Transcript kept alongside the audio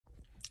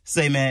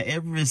Say, man,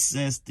 ever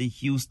since the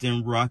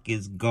Houston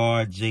Rockets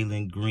guard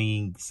Jalen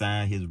Green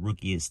signed his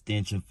rookie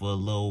extension for a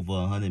little over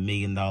 $100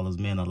 million,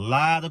 man, a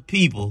lot of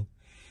people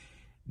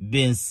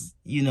been,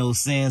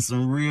 saying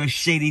some real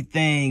shady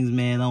things,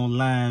 man,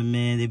 online,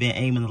 man. They've been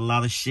aiming a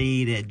lot of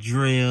shade at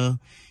DRAYA.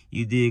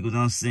 You dig what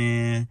I'm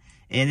saying?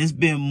 And it's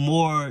been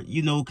more,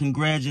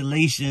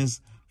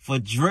 congratulations for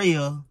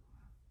DRAYA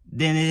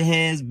than it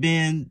has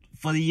been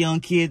for the young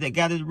kid that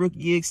got his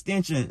rookie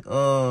extension.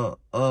 So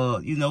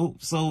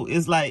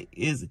it's like,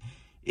 it's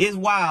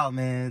wild,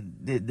 man.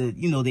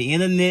 The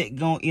internet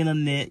gonna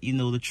internet,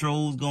 the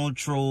trolls gonna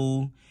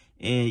troll,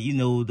 and,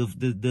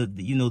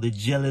 the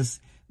jealous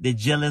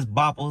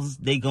boppers,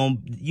 they gonna,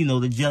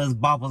 the jealous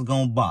boppers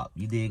gonna bop.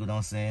 You dig what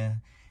I'm saying?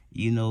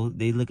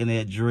 They looking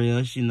at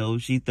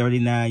DRAYA, she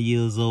 39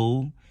 years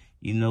old.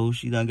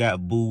 She done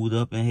got booed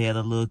up and had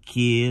a little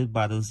kid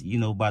by this,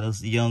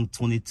 young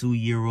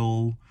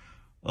 22-year-old,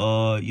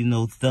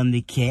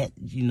 Thundercat,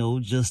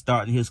 just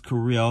starting his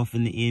career off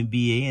in the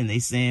NBA. And they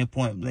saying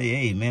point blank,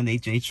 hey, man, they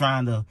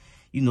trying to,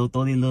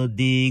 throw their little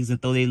digs and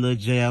throw their little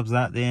jabs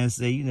out there and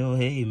say,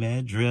 hey,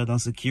 man, DRAYA done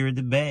secured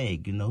the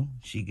bag,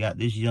 She got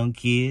this young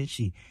kid.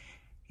 She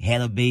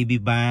had a baby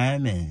by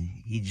him, and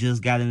he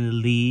just got in the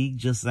league,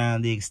 just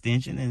signed the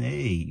extension. And,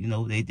 hey,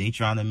 they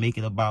trying to make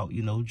it about,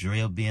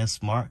 DRAYA being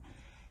smart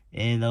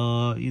and,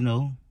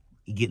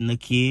 getting the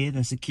kid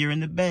and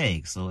securing the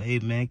bag. So, hey,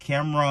 man,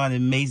 Cameron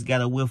and Mace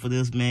got a whiff of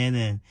this, man.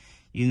 And,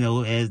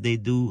 as they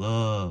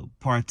do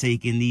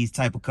partake in these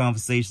type of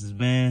conversations,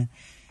 man,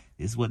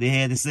 it's what they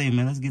had to say,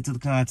 man. Let's get to the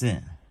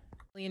content.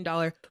 $1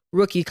 million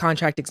rookie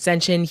contract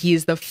extension. He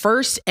is the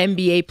first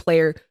NBA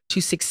player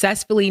to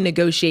successfully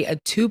negotiate a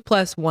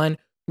 2+1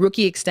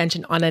 rookie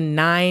extension on a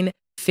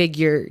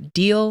 9-figure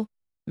deal.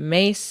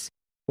 Mace,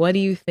 what do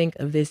you think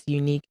of this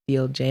unique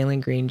deal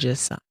Jalen Green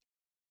just signed?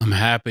 I'm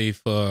happy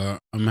for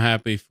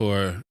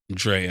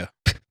DRAYA.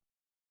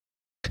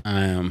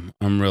 I am.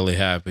 I'm really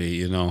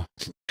happy, The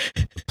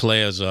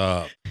players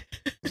are up.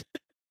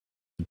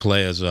 The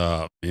players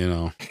are up,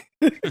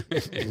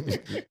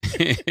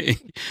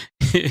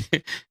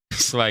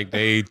 It's like the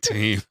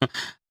A-team.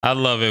 I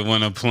love it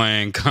when a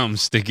plan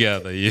comes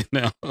together, Yeah.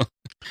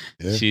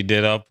 She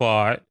did her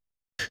part.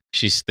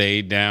 She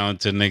stayed down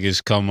till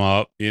niggas come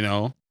up,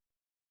 I'm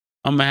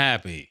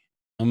happy.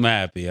 I'm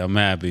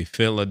happy.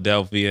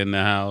 Philadelphia in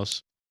the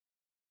house.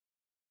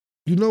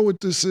 You know what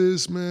this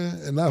is, man?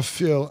 And I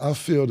feel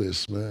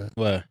this, man.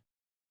 What?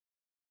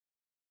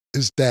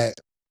 It's that,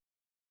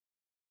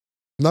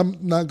 and I'm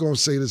not going to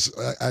say this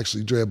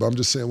actually, Dre, but I'm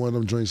just saying one of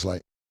them drinks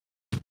like,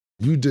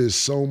 you did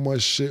so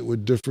much shit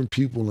with different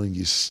people and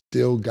you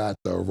still got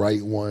the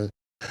right one.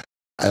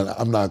 And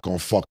I'm not going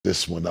to fuck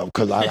this one up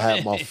because I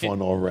had my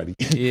fun already.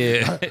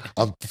 Yeah.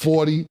 I'm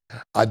 40.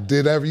 I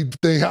did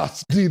everything I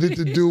needed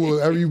to do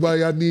with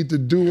everybody I need to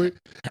do it.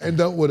 End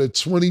up with a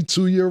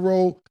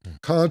 22-year-old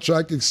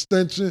contract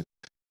extension.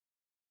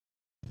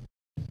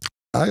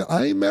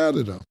 I ain't mad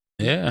at her.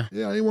 Yeah.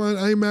 Yeah,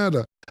 I ain't mad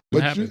at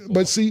her.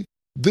 But see,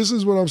 this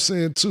is what I'm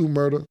saying too,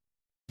 Murder.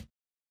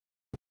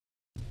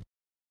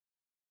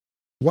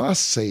 Why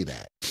say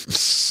that? Put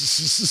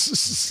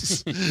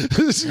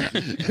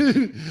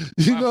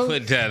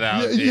that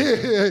out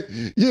there.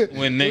 Yeah.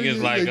 When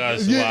niggas like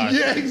us watch.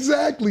 Yeah,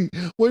 exactly.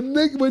 When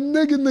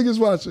niggas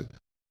watching.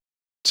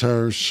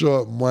 Turn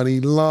short, money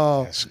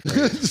long.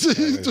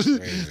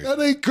 That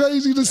ain't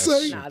crazy to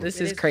say. Nah, this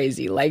is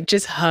crazy. Like,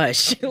 just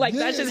hush. Like,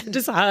 that's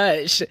just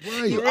hush.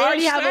 Right. You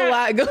already have a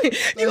lot going.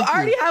 You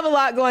already have a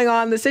lot going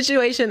on. The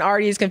situation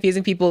already is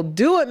confusing people.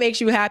 Do what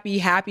makes you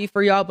happy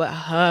for y'all, but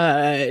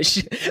hush.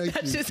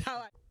 That's just how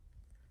I.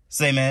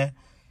 Say, man,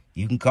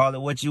 you can call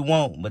it what you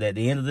want, but at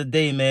the end of the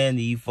day, man,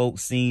 these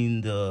folks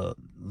seem to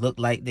look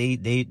like they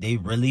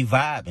really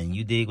vibing.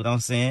 You dig what I'm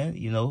saying?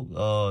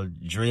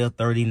 DRAYA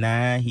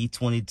 39, he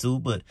 22,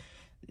 but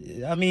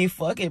I mean,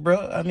 fuck it,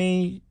 bro. I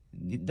mean,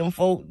 them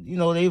folk, they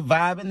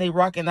vibing, they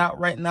rocking out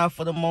right now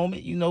for the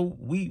moment.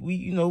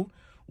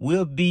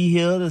 We'll be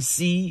here to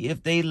see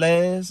if they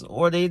last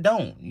or they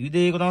don't. You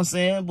dig what I'm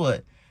saying?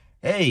 But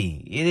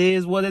hey, it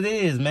is what it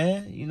is,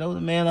 man.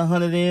 The man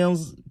 100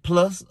 M's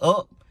plus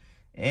up.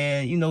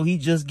 And, he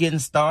just getting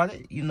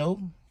started,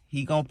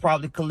 he gonna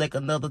probably collect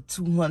another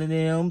 200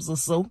 M's or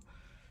so,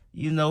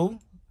 and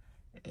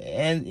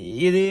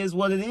it is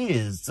what it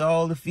is. To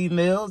all the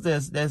females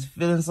that's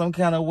feeling some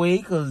kind of way,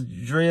 cause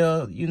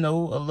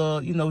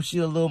DRAYA, she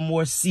a little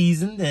more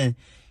seasoned, and,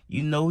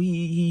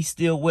 he's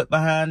still wet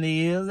behind the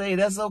ears. Hey,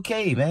 that's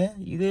okay, man.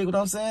 You dig what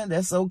I'm saying?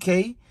 That's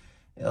okay.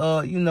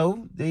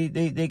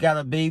 They got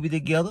a baby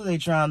together. They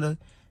trying to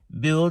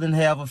build and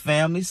have a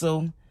family,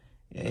 so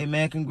hey,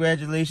 man,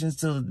 congratulations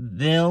to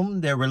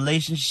them, their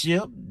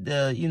relationship,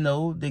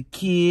 the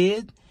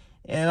kid,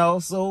 and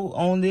also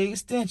on the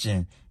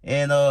extension.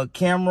 And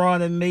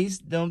Cameron and Mace,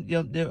 this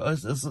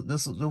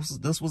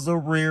was a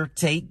rare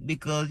take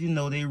because,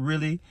 they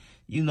really,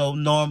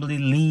 normally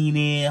lean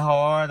in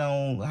hard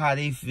on how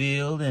they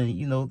feel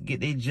and,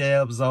 get their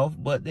jabs off.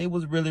 But they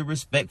was really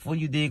respectful,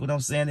 you dig what I'm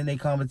saying, in their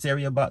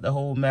commentary about the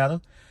whole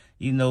matter.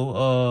 You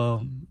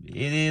know,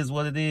 it is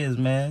what it is,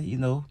 man. You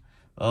know,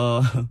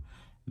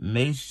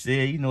 MASE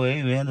said, you know,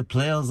 hey, man, the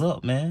players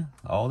up, man.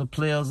 All the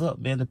players up,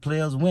 man. The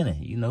players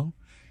winning, you know.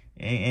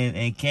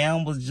 And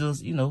Cam was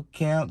just, you know,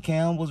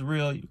 Cam was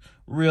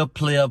real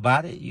player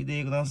about it. You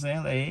dig what I'm saying?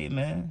 Like, hey,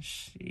 man,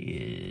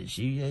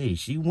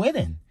 she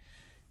winning.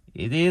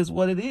 It is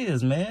what it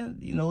is, man.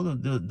 You know,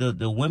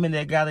 the women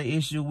that got an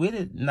issue with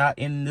it, not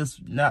in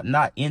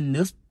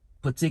this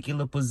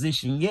particular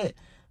position yet,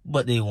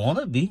 but they want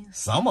to be.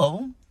 Some of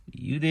them.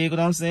 You dig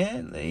what I'm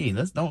saying? Hey,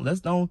 let's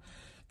don't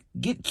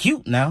get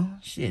cute now.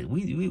 Shit,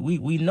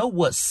 we know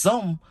what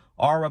some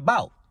are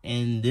about,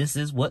 and this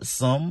is what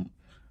some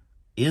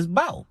is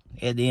about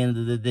at the end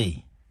of the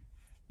day.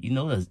 You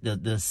know,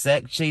 the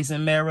sack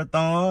chasing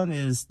marathon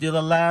is still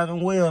alive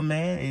and well,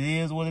 man. It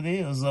is what it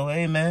is. So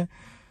hey, man,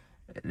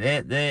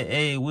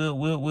 hey,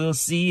 we'll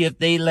see if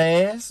they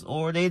last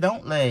or they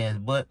don't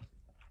last, but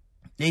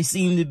they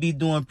seem to be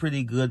doing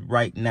pretty good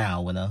right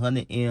now. When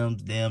 100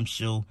 M's damn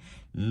show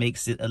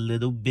makes it a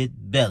little bit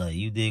better.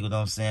 You dig what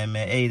I'm saying,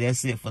 man? Hey,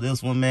 that's it for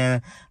this one,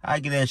 man. I'll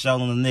get at y'all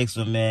on the next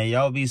one, man.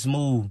 Y'all be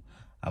smooth.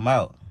 I'm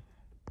out.